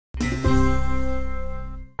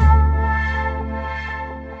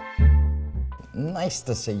nice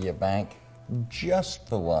to see you back. Just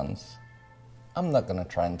for once. I'm not going to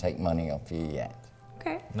try and take money off you yet.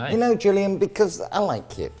 Okay. Nice. You know, Jillian, because I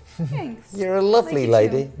like you. Thanks. You're a lovely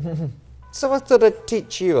lady. So I thought I'd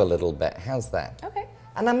teach you a little bit. How's that? Okay.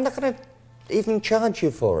 And I'm not going to even charge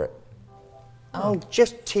you for it. I'll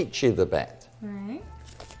just teach you the bet. All right.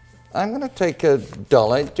 I'm going to take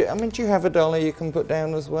 $1. Do you have $1 you can put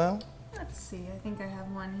down as well? Let's see. I think I have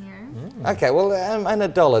one here. Okay, well, and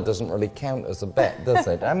 $1 doesn't really count as a bet, does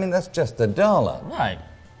it? I mean, that's just $1. Right.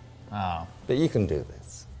 Oh. But you can do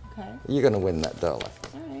this. Okay. You're going to win that $1. All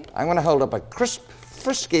right. I'm going to hold up a crisp,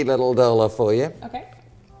 frisky little $1 for you. Okay.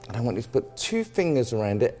 And I want you to put 2 fingers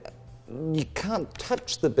around it. You can't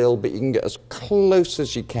touch the bill, but you can get as close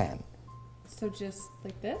as you can. So just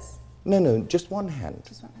like this? No, just one hand.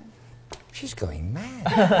 Just one hand. She's going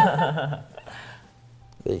mad.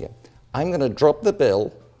 There you go. I'm going to drop the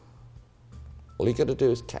bill. All you got to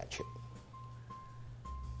do is catch it.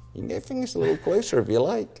 You can get your fingers a little closer if you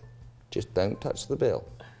like. Just don't touch the bill.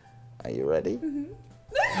 Are you ready? Mm-hmm.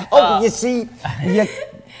 Oh, you see,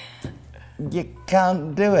 you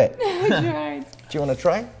can't do it. I tried. Do you want to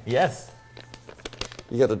try? Yes.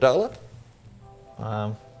 You got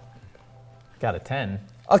 $1? Got a 10.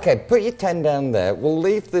 Okay, put your 10 down there. We'll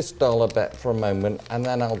leave this $1 bet for a moment, and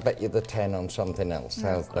then I'll bet you the 10 on something else.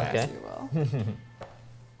 How's that? Okay. You will.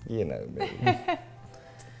 You know me.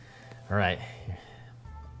 All right.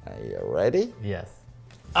 Are you ready? Yes.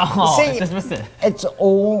 Oh, See, just missed it. it's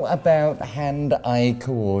all about hand-eye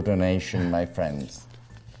coordination, my friends.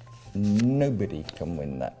 Nobody can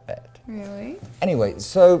win that bet. Really? Anyway,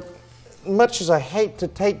 so much as I hate to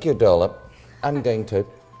take your $1, I'm going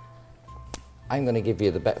to give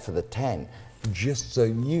you the bet for the 10, just so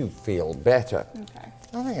you feel better. Okay.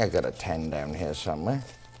 I think I got a 10 down here somewhere.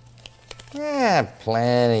 Yeah,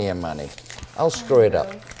 plenty of money. I'll screw it up.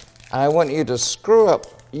 I want you to screw up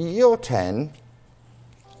your 10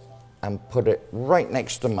 and put it right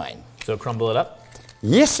next to mine. So crumble it up?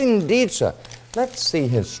 Yes, indeed, sir. Let's see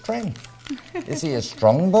his strength. Is he a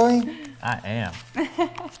strong boy? I am.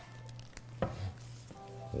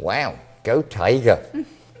 Wow, go Tiger.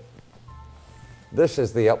 This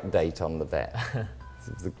is the update on the bet.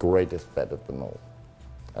 This is the greatest bet of them all.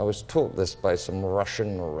 I was taught this by some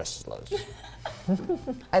Russian wrestlers.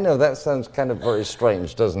 I know that sounds kind of very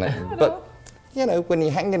strange, doesn't it? But, you know, when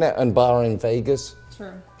you're hanging out in a bar in Vegas,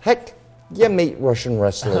 True. heck, you meet Russian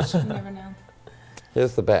wrestlers. You never know.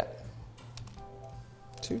 Here's the bet.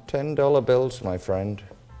 2 $10 bills, my friend.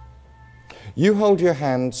 You hold your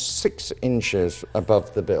hand 6 inches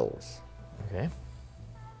above the bills. Okay.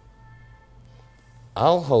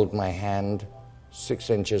 I'll hold my hand 6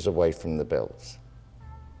 inches away from the bills.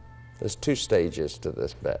 There's 2 stages to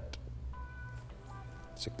this bet.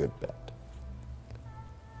 It's a good bet.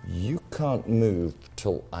 You can't move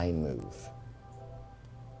till I move.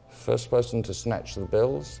 First person to snatch the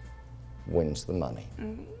bills wins the money.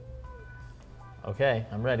 Okay,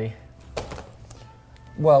 I'm ready.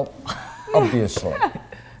 Well, obviously,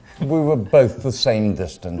 we were both the same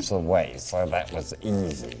distance away, so that was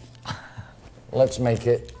easy. Let's make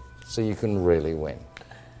it so you can really win.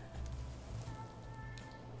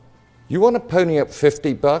 You want to pony up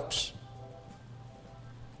 $50?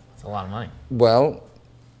 It's a lot of money. Well,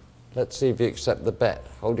 let's see if you accept the bet.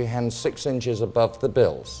 Hold your hand 6 inches above the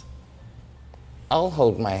bills. I'll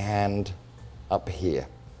hold my hand up here.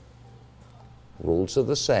 Rules are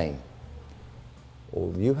the same.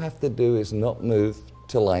 All you have to do is not move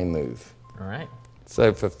till I move. All right.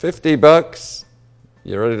 So for $50,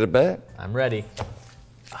 you ready to bet? I'm ready.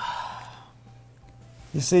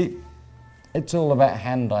 You see, it's all about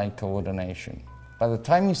hand-eye coordination. By the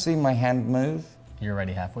time you see my hand move, You're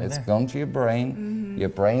already halfway it's there. gone to your brain. Mm-hmm. Your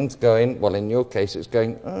brain's going, well, in your case, it's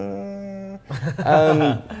going,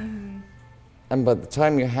 and by the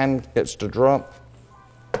time your hand gets to drop,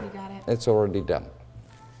 You got it. it's already done.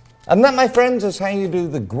 And that, my friends, is how you do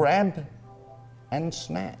the grab and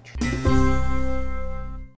snatch.